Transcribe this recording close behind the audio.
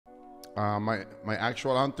My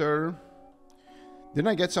actual hunter. Didn't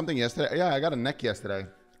I get something yesterday? Yeah, I got a neck yesterday.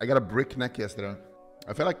 I got a brick neck yesterday.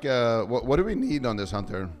 I feel like, what do we need on this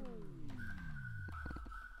hunter?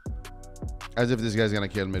 As if this guy's gonna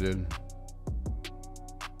kill me, dude.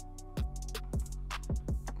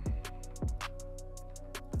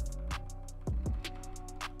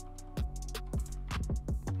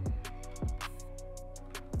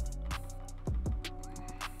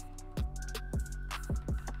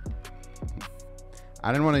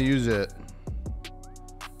 I didn't want to use it.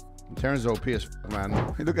 Terran's OP as fuck,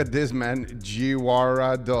 man. Look at this, man.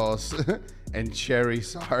 Jiwara Dos and Cherry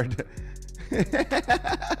Sard.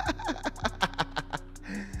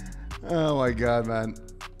 Oh my god, man.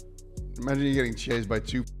 Imagine you getting chased by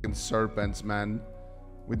two fucking serpents, man.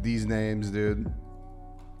 With these names, dude.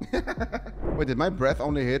 Wait, did my breath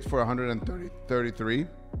only hit for 133?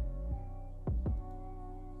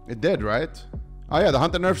 It did, right? Oh yeah, the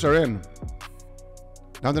hunter nerfs are in.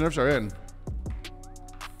 The hunter nerfs are in.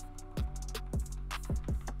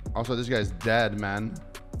 Also, this guy's dead, man.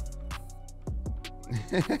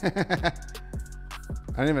 I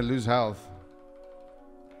didn't even lose health.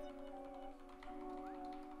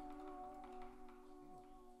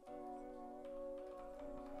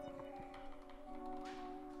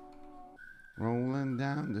 Rolling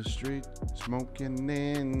down the street, smoking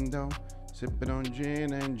Indo, sipping on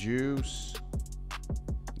gin and juice.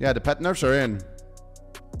 Yeah, the pet nerfs are in.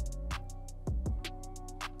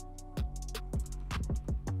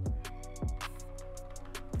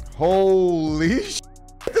 Holy shit.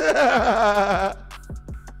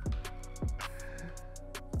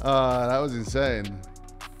 That was insane.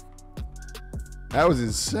 That was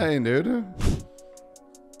insane, dude.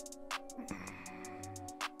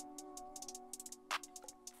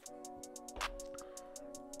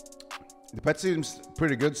 The pet seems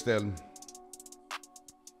pretty good still.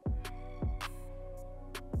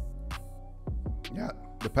 Yeah,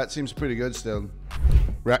 the pet seems pretty good still.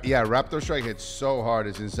 Yeah, Raptor Strike hits so hard,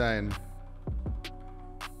 it's insane.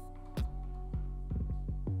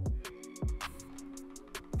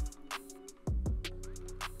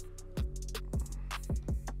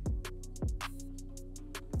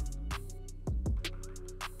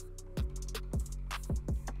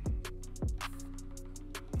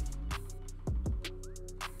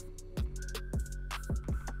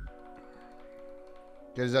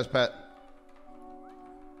 Get his ass pet.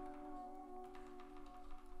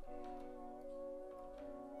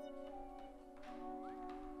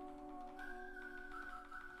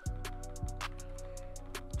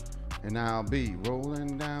 And I'll be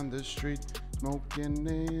rolling down the street, smoking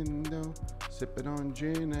Indo, sipping on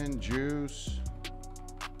gin and juice.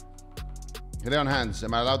 Get it on hands.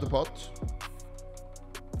 Am I allowed to pot?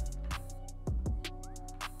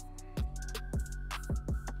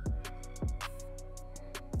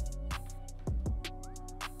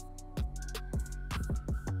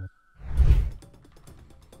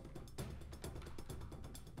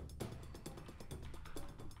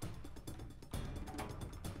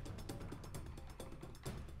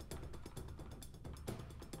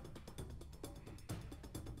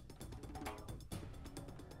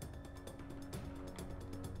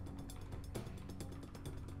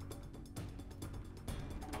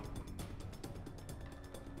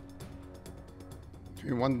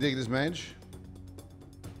 You want to dig this mage?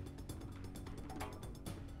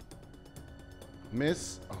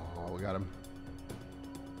 Miss. Oh, we got him.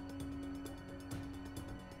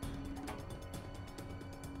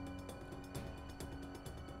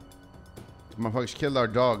 Motherfuckers killed our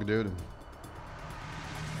dog, dude.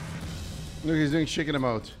 Look, he's doing chicken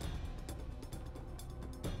emote.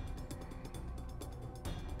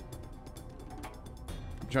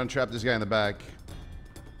 I'm trying to trap this guy in the back.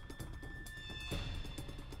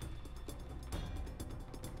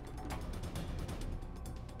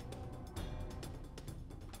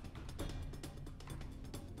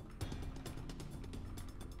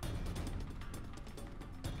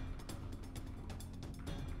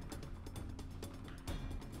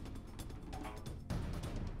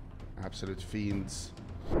 Absolute fiends.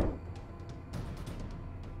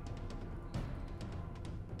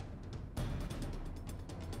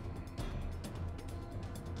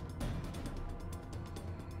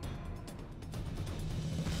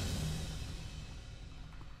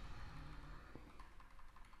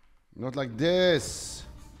 Not like this.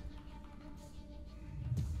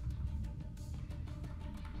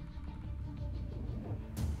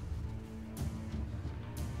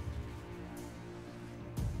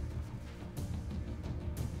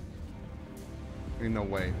 Ain't no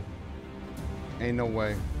way. Ain't no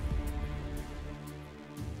way.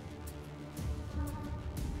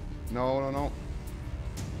 No, no, no.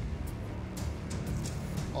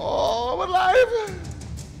 Oh, I'm alive!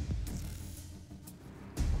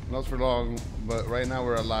 Not for long, but right now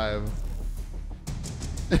we're alive.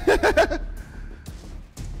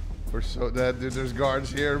 We're so dead, dude. There's guards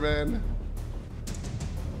here, man.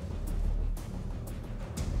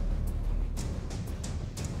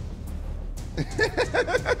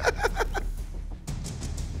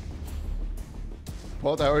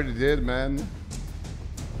 Pot I already did, man.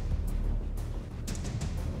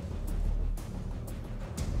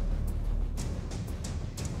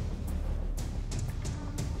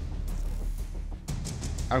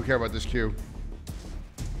 I don't care about this queue.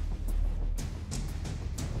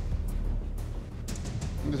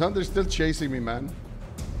 The hunter's still chasing me, man.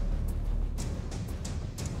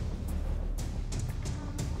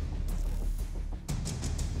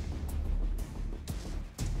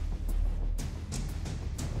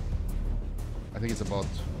 I think it's a bot.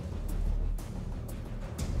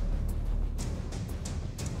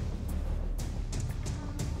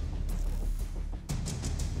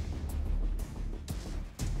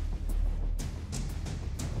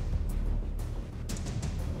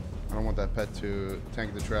 I don't want that pet to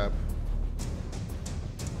tank the trap.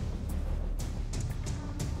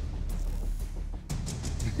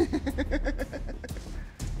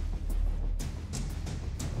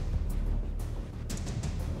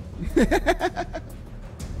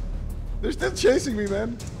 They're still chasing me,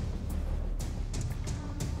 man.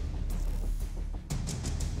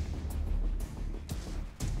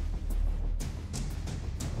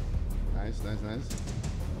 Nice, nice, nice.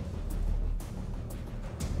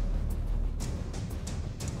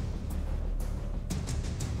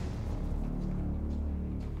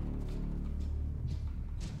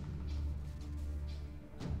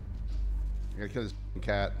 I gotta kill this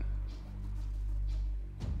cat.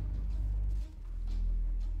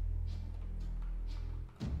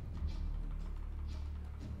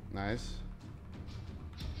 Nice.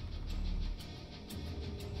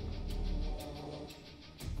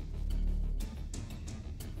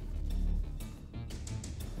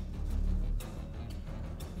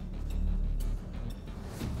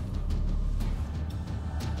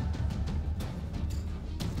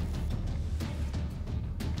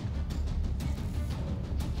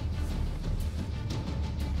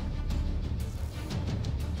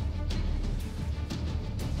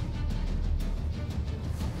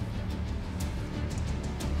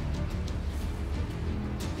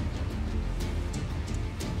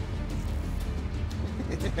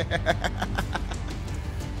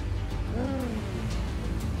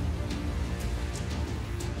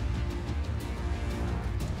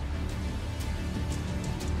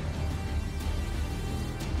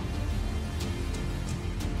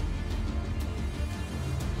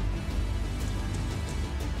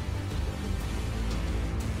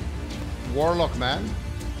 Warlock, man.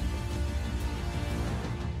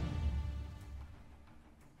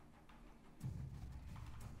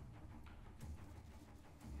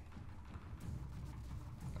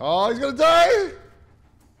 Oh, he's gonna die!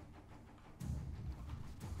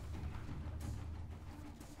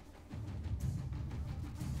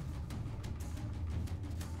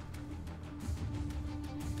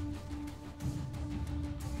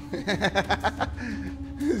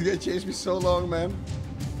 He's gonna chase me so long, man.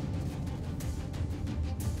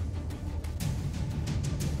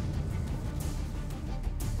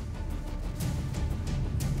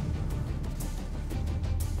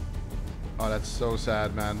 Oh, that's so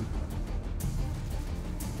sad, man.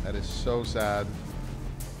 That is so sad.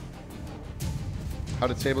 How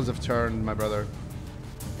the tables have turned, my brother.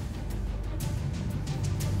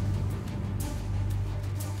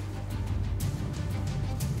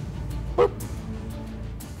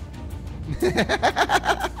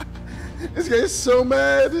 This guy is so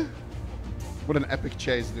mad. What an epic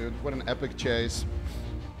chase, dude. What an epic chase.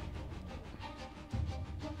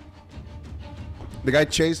 The guy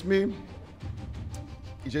chased me.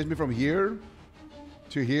 He chased me from here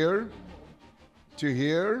to here to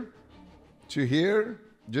here to here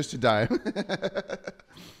just to die.